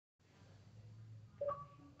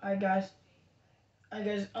I guess.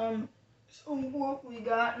 So what we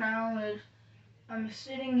got now is I'm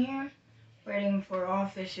sitting here waiting for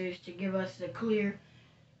officers to give us the clear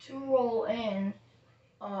to roll in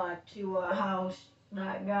to a house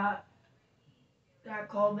that got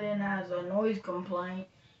called in as a noise complaint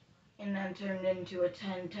and then turned into a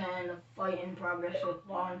 1010, a fight in progress with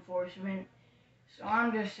law enforcement. So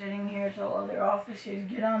I'm just sitting here till other officers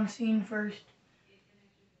get on scene first.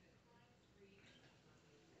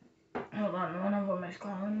 Hold on, one of them is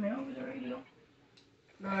calling me over the radio.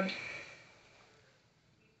 God.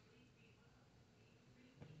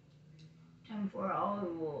 10-4, I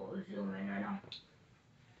will zoom in right now.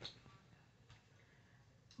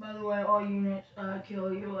 By the way, all units,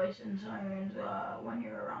 kill your license sirens when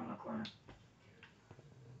you're around the corner.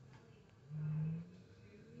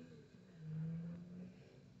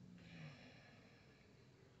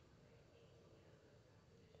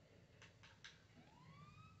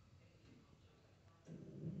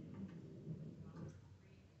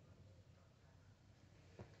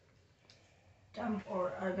 Time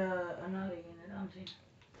for I got another unit on scene.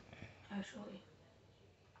 Actually,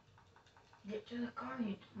 get to the car,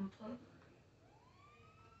 you dumb fuck.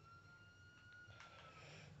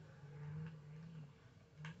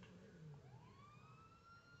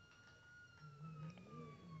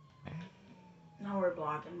 Now we're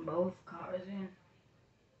blocking both cars in.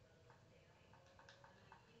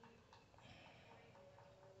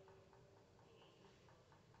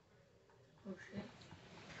 Oh shit.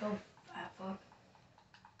 Go, fat fuck.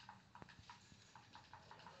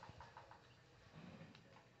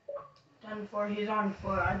 10-4, he's on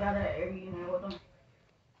foot. I got an air unit with him.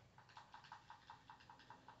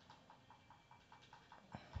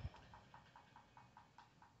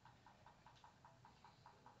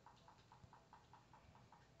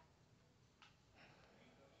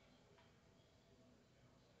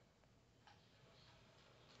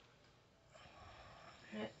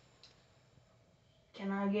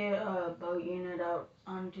 Can I get a boat unit out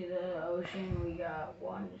onto the ocean? We got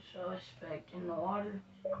one suspect in the water.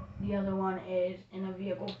 The other one is in a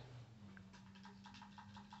vehicle.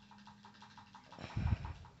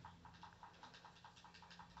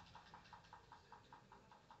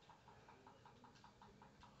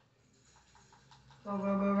 Go,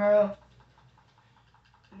 go, go, go.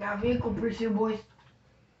 We got vehicle pursuit, boys.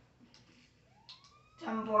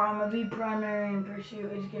 10-4, I'm gonna be primary in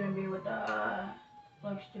pursuit. Is gonna be with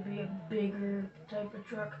looks to be a bigger type of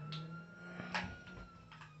truck.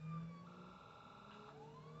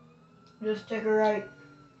 Just take a right.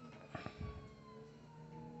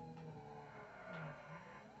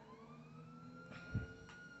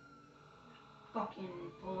 Fucking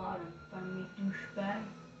pull out in front of me, douchebag.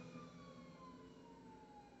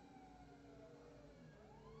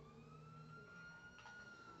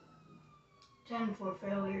 Ten for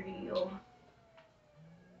failure to yield.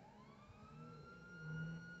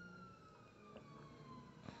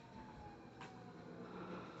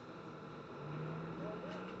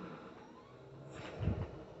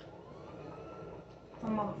 Oh,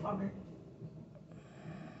 motherfucker.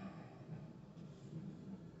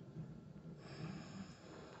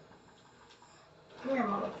 Come here,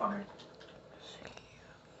 motherfucker.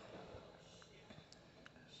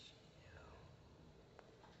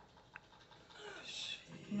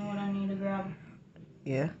 You know what I need to grab?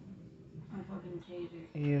 Yeah. My fucking taser.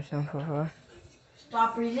 You use 10-4.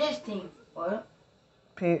 Stop resisting. What?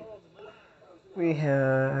 Pete, we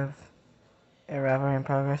have a robbery in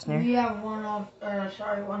progress near. We have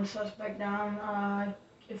one suspect down.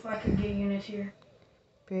 If I could get units here.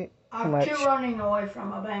 Pete, I how have much? two running away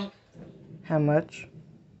from a bank. How much?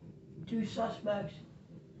 Two suspects.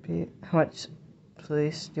 Pete, how much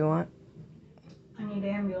police do you want? I need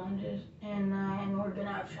ambulances, and we're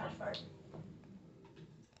gonna have shots fired.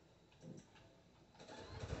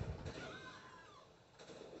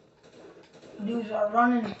 Dudes are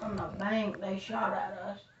running from the bank. They shot at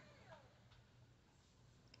us.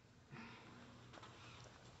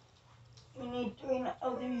 We need 3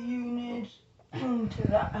 other units to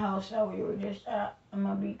that house that we were just at.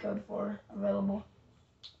 MLB code 4 available.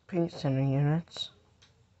 Pete, sending units.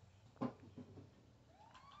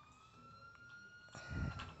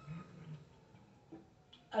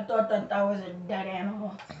 I thought that was a dead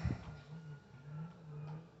animal.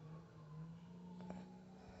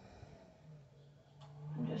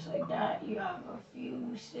 Just like that, you have a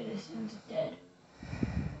few citizens dead.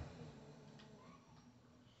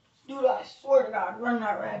 Dude, I swear to God, run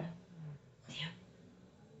that red. Damn.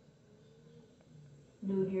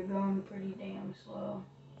 Dude, you're going pretty damn slow.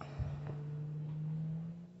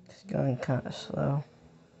 It's going kind of slow.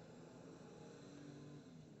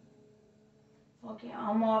 Okay,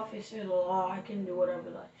 I'm officer of the law. I can do whatever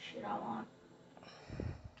the shit I want.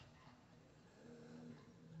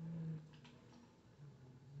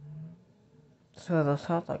 So those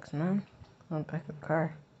hot dogs, man. On the back of the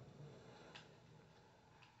car.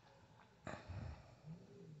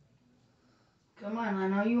 Come on, I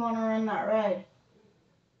know you want to run that red.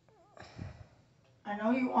 I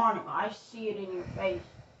know you want it. I see it in your face.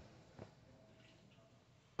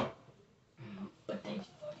 But they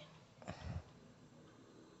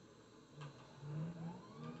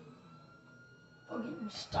fucking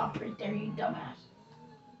stop right there, you dumbass.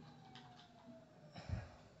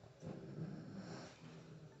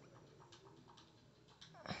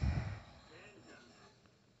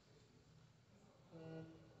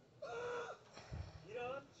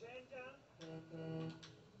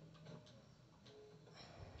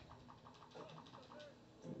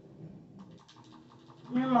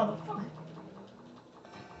 You motherfucker.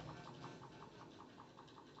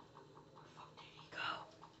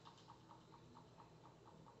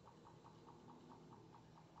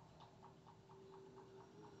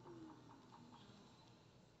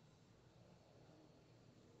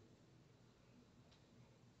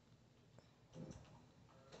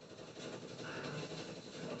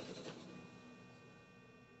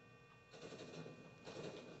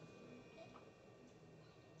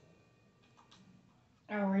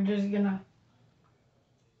 And we're just gonna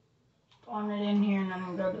spawn it in here and then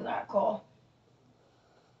we'll go to that call.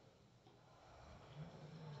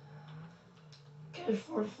 Okay,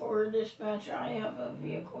 for dispatch, I have a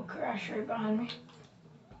vehicle crash right behind me.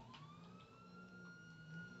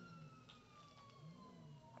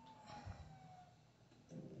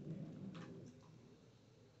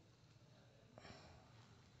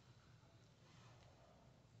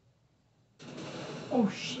 Oh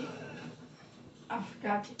shit. I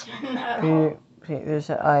forgot to turn that off. Pete, there's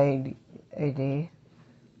an ID.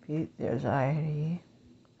 Pete, there's an ID.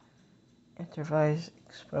 Improvised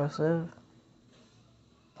explosive.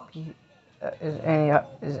 Pete, is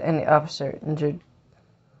any officer injured?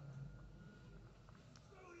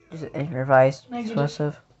 Is it improvised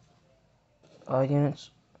explosive? All units.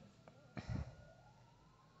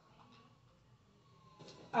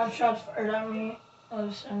 I have shots fired at me.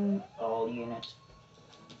 I'll send all units.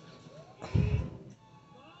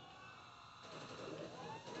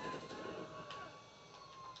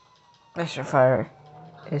 Extra fire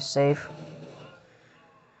is safe.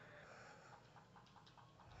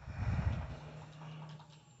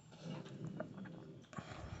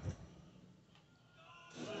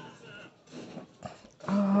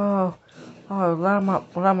 Oh, let him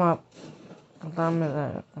up. Let him up. Let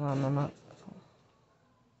him up.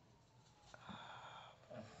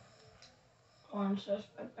 One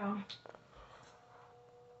suspect down.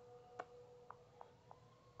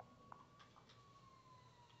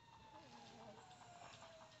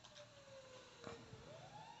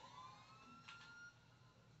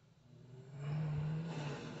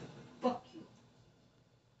 Fuck you.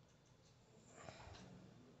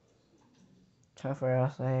 24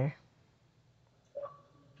 hours later.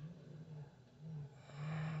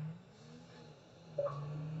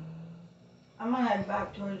 I'm gonna head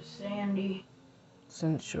back towards Sandy.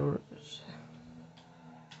 St. Shores.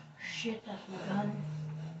 Shit, that's my gun.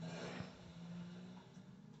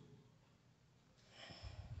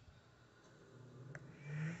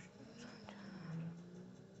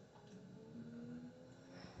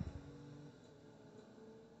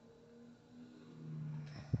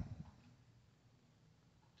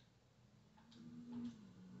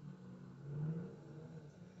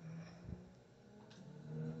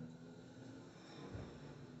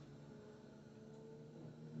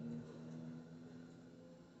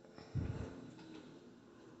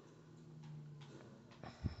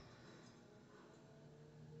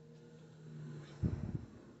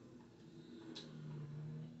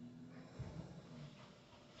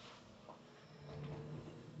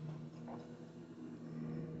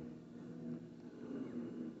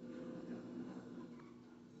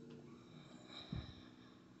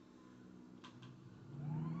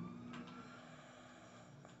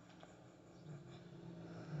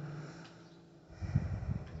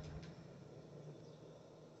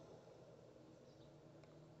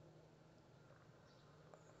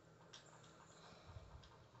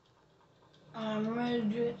 I'm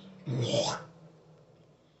ready.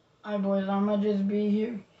 Alright boys, I'm gonna just be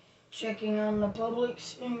here checking on the public,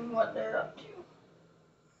 seeing what they're up to.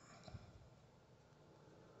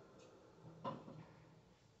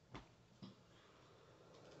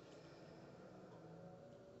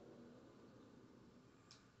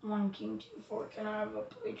 One King 2-4, can I have a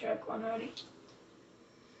play check when ready?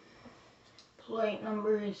 Plate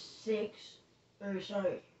number is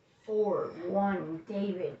 4-1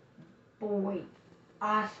 David Boy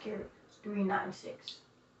Oscar 396.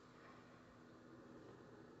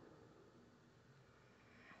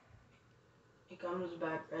 It comes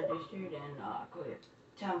back registered and clear.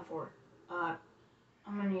 10-4. I'm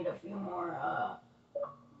gonna need a few more.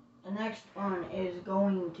 The next one is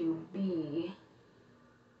going to be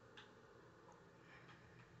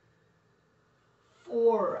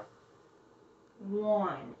 4-1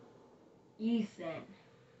 Ethan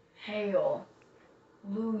Hale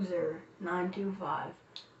Loser 925.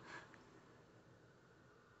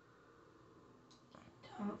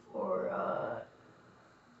 Time for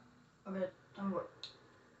okay, time for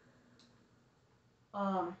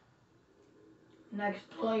next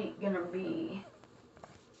plate gonna be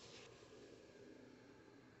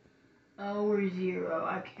O or 0.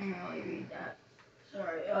 I can't really read that.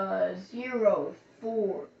 Sorry.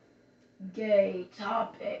 04 Gay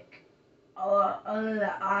Topic.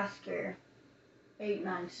 Oscar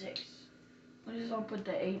 896. What is up with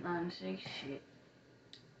the 896 shit?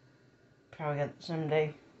 Probably got the same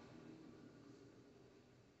day.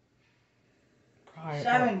 Probably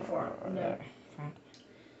 7-4. No.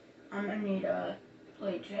 I'm gonna need a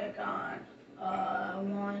plate check on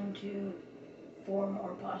 1, 2, 4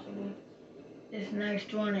 more possibly. This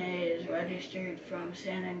next one is registered from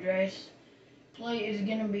San Andreas. Plate is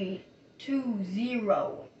gonna be 20.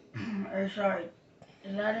 Or sorry,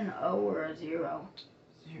 is that an O or a 0?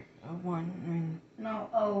 1. I mean. No,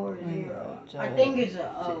 O or 0. I think it's a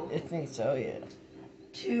O. I think so, yeah.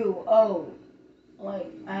 2-0, like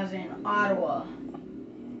as in Ottawa.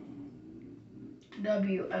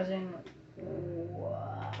 W as in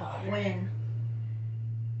win.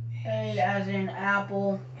 A as in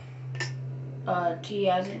apple. T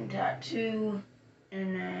as in tattoo.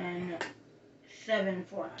 And then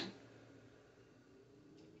 749.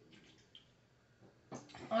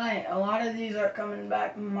 Alright, a lot of these are coming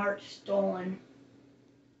back marked stolen.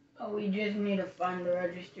 But we just need to find the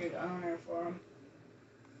registered owner for them.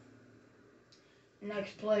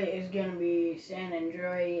 Next plate is going to be San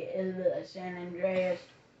Andreas.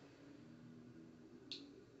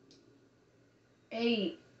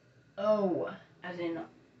 8-0 as in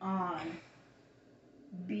on.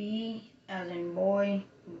 B as in boy,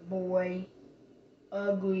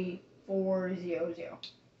 ugly 400.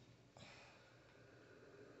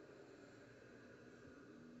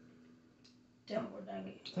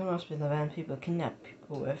 That must be the van people kidnap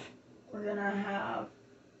people with. We're gonna have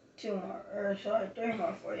 3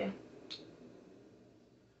 more for you.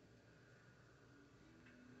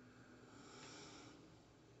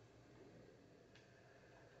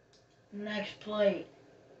 Next plate.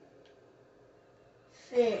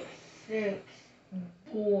 6-6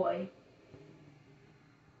 boy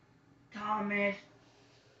Thomas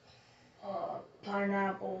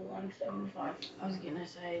pineapple 175. I was gonna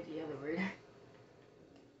say the other word.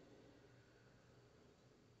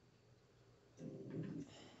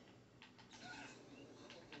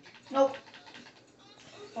 Nope.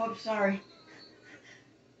 Oops, sorry.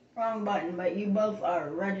 Wrong button, but you both are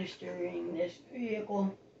registering this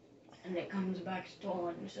vehicle and it comes back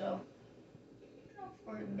stolen, so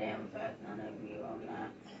for a damn fact none of you own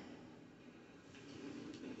that.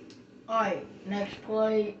 Alright, next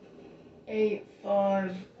plate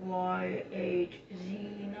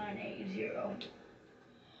 85YHZ980.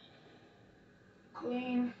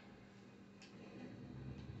 Clean.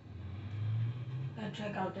 Gotta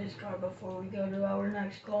check out this car before we go to our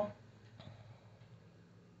next call.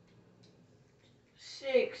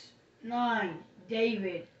 6-9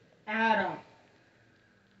 David Adam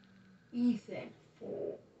Ethan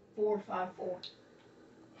 454.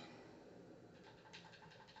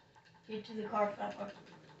 Get to the car, Papa.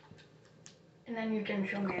 And then you can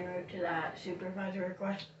show me en route to that supervisor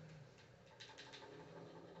request.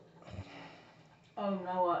 Oh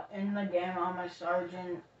no, in the game I'm a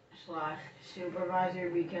sergeant/supervisor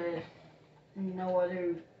because no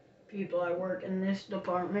other people I work in this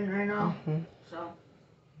department right now. So.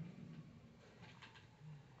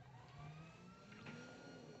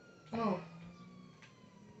 Oh.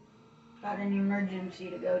 Got an emergency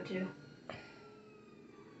to go to.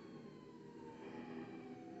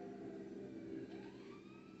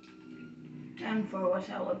 10-4, what's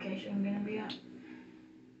that location gonna be at?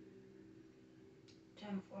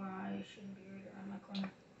 10-4, I should be right around the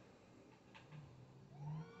corner.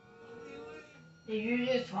 Did you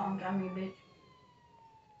just honk at me,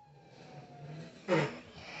 bitch?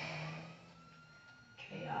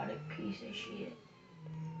 Chaotic piece of shit.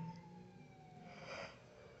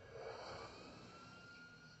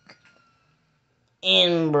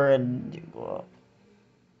 Inbred.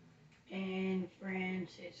 And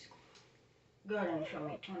Francis. Go ahead and show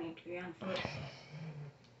me 23 on foot.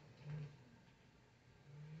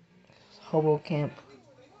 Hobo camp.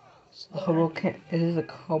 The hobo camp. Is it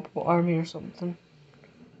a hobo army or something?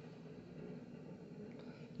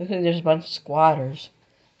 Looks like there's a bunch of squatters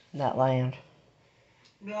in that land.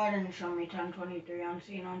 Go ahead and show me 1023 on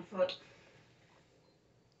scene on foot.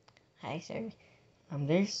 Hi, sir.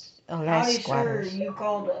 There's a lot of Howdy, squatters. sir. You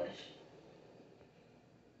called us.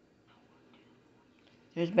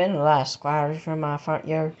 There's been a lot of squatters from my front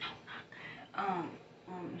yard.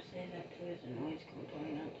 Say that to us a noise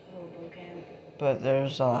complaint at the hobo camp. But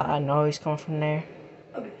there's a lot of noise coming from there.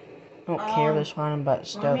 Okay. I don't care if there's one, but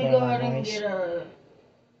still Let me there's go a lot ahead of and noise.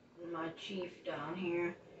 get my chief down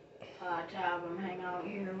here to have him hang out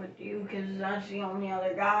here with you, because that's the only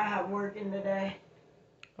other guy I have working today.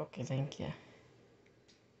 Okay, thank you.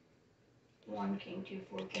 1 King 2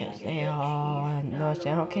 4. Because they all noisy.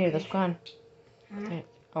 I don't care if there's one. I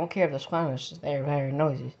don't care if there's one. It's just they're very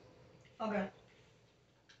noisy. Okay.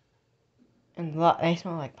 And they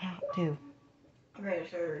smell like pop too. Okay,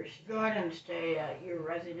 sir. Go ahead and stay at your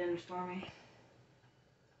residence for me.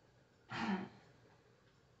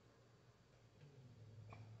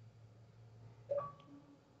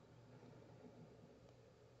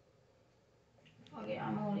 Okay,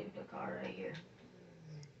 I'm gonna leave the car right here.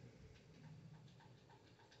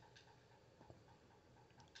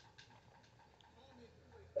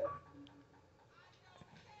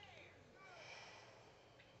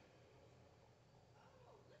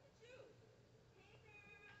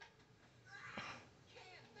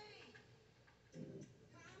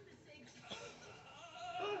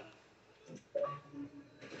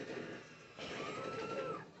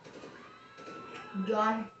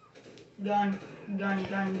 Gun, gun, gun,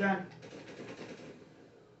 gun, gun.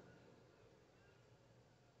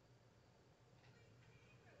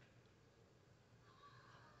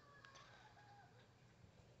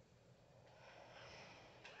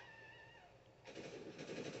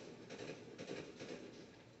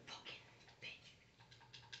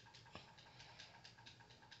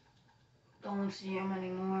 Don't see him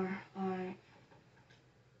anymore. Alright.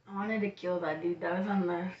 I wanted to kill that dude that was on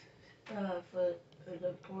the foot or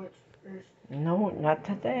the porch first. No, not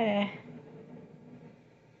today.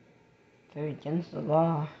 They're against the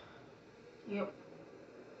law. Yep.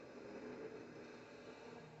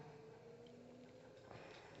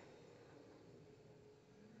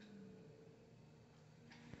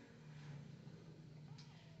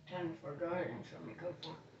 Ten for go ahead and show me code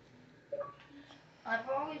 4. I've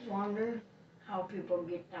always wondered how people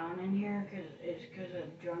get down in here, cause it's because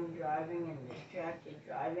of drunk driving and distracted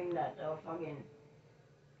driving that they'll fucking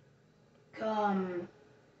come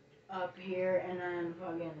up here and then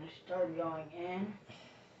fucking start going in.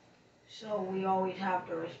 So we always have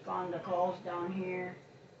to respond to calls down here.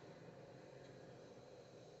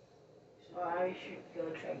 So I should go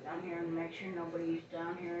check down here and make sure nobody's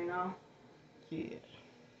down here now. Yeah.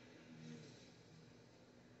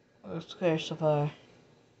 Let's clear supply.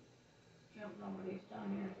 Yep, nobody's down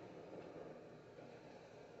here.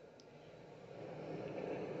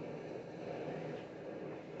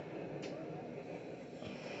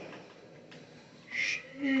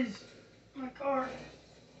 Shiz. My car.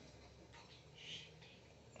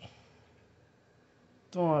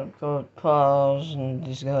 Don't want to go pause and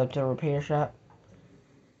just go to a repair shop.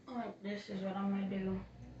 Alright, this is what I'm gonna do.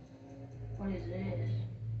 What is this?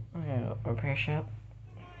 Okay, repair shop.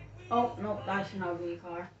 Oh, nope, that's an ugly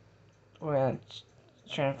car. We're gonna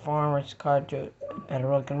transform this car to a better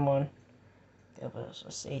looking one. Give us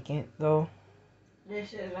a second though.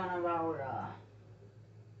 This is one of our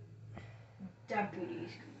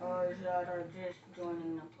deputies, cars that are just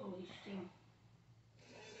joining the police team.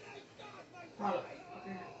 Motherfucker.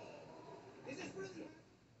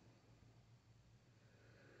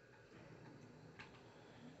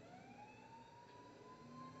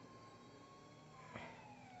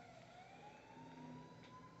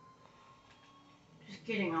 Just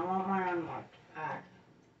kidding, I want my unmarked pad.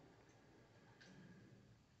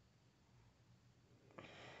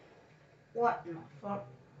 What in the fuck?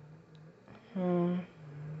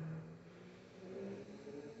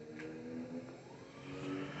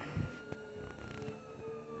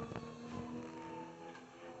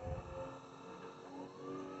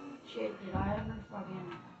 Shit, did I ever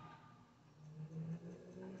fucking...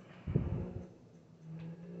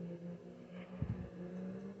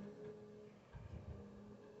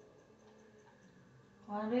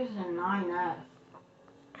 What is a 9F?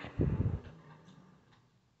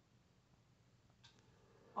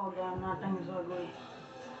 Oh damn, that thing's ugly.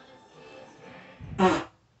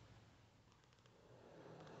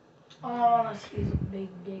 Unless he's a big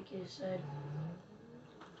dick, he said.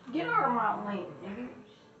 Get out of my lane, nigga.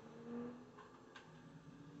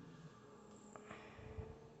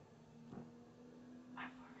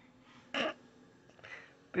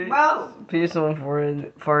 Bro! Someone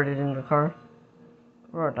farted in the car.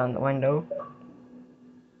 Rolled down the window.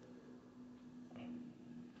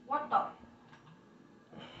 What the?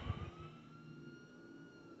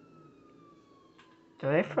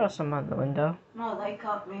 Do they throw some out the window? No, they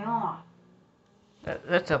cut me off.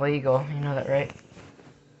 That's illegal. You know that, right?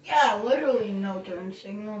 Yeah, literally no turn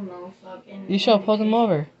signal, no fucking... You should have pulled them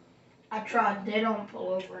over. I tried. They don't pull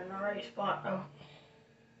over in the right spot, though.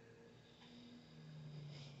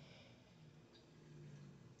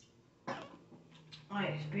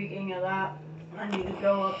 Alright, speaking of that, I need to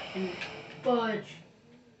go up and fudge.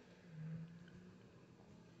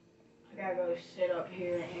 I gotta go sit up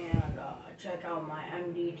here and check out my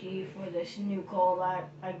MDT for this new call that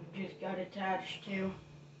I just got attached to.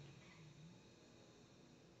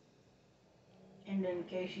 And in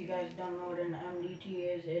case you guys don't know what an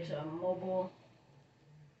MDT is, it's a mobile...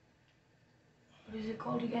 What is it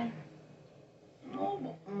called again?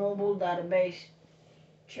 Mobile database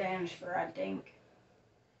transfer, I think.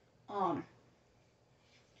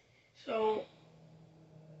 So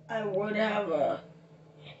I would have a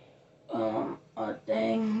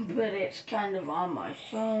thing, but it's kind of on my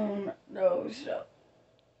phone though, so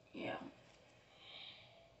yeah.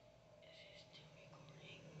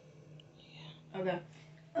 Okay.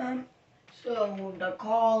 So the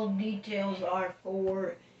call details are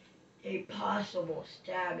for a possible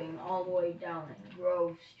stabbing all the way down in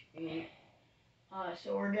Grove Street.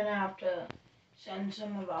 So we're gonna have to send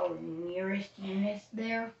some of our nearest units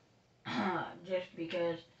there, just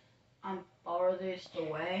because I'm farthest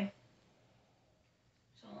away.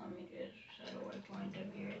 So let me just set a waypoint to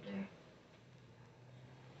be right there.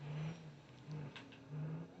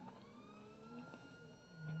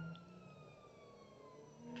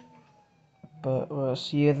 But we'll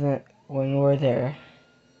see you when we're there.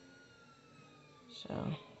 So.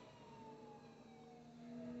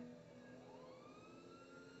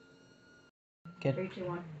 Good. 3, 2,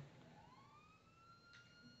 1.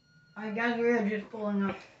 Alright guys, we are just pulling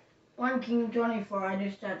up. 1 King 24, I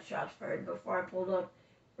just had shots fired before I pulled up.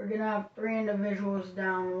 We're gonna have 3 individuals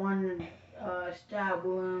down, 1 stab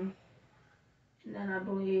wound, and then I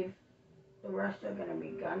believe the rest are gonna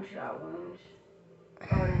be gunshot wounds. Go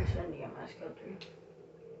ahead and send EMS code 3.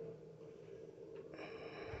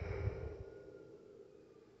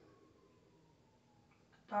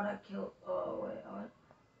 Thought I killed, oh wait, what?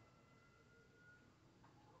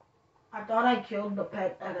 I thought I killed the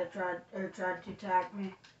pet that tried to attack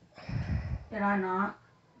me. Did I not?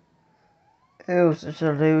 It was a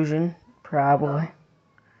delusion, probably.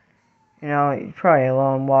 You know, you're probably low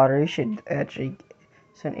on water. You should actually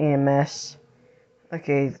send EMS.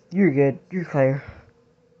 Okay, you're good. You're clear.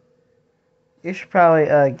 You should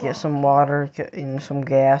probably get some water and some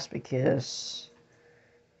gas because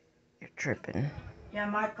you're tripping. Yeah,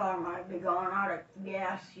 my car might be going out of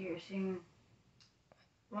gas here soon.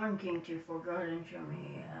 1 King 24, go ahead and show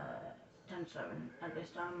me 10-7 at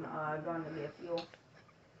this time, going to get fuel.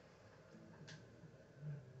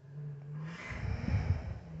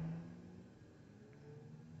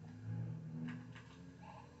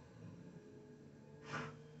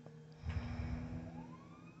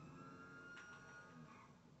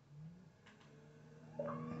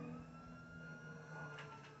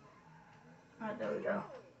 Alright, there we go.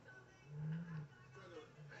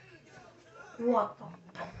 What the?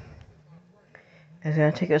 It's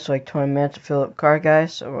gonna take us like 20 minutes to fill up the car,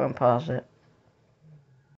 guys, so we're gonna pause it.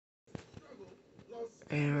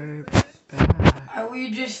 And we're back.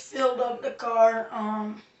 We just filled up the car,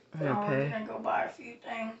 now we're Okay. gonna go buy a few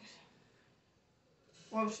things.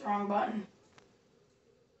 Whoops, wrong button.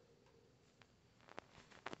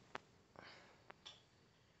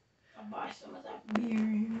 I'll buy some of that beer.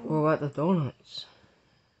 What about the donuts?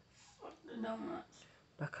 Fuck the donuts.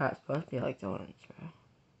 The cat's supposed to be like donuts, bro.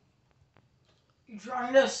 You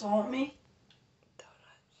trying to assault me?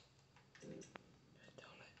 Donuts.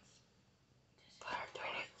 Buy our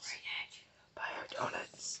donuts. Buy our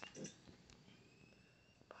donuts.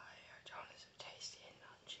 Buy our donuts are tasty and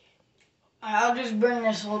crunchy. I'll just bring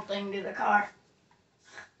this whole thing to the car.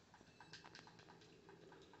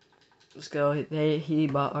 Let's go. He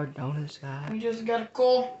bought our donuts, guys. We just got a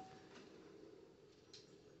call.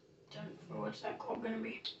 What's that call gonna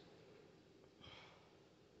be?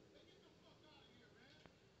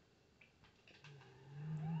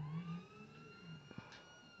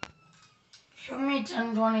 Show me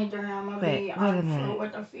 1023. I'm gonna be on foot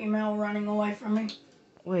with a female running away from me.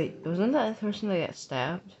 Wait, wasn't that the person that got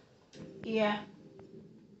stabbed? Yeah.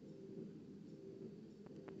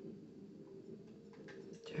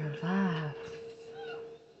 They're alive.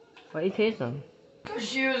 Why you tase them? Because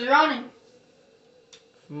she was running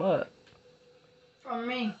From what? from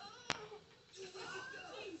me.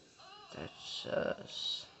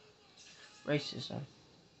 That's racism.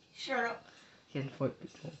 Shut up. Against white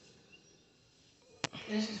people.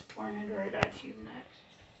 This is pointed right at you next.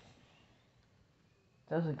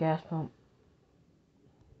 There's a gas pump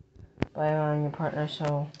by on your partner,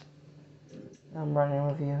 so I'm running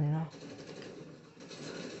with you, you know.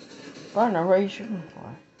 Partner, what are you shooting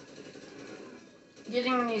for?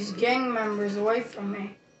 Getting these gang members away from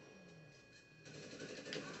me.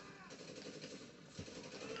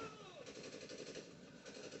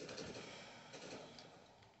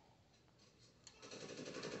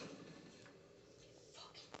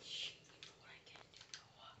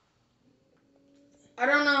 I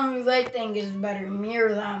don't know who they think is better, me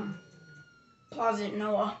or them. Pause it,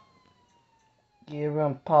 Noah. Yeah, we're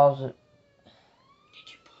gonna pause it.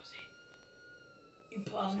 Did you pause it? You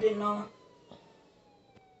paused it, Noah.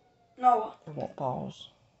 Noah. It won't pause.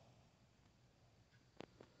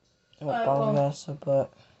 It won't Alright, pause, well. guys,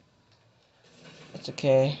 but it's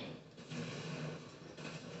okay.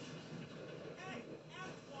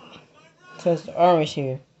 Because the army's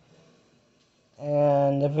here.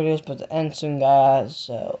 And the video's about to end soon, guys,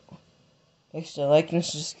 so make sure to like and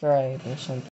subscribe or something.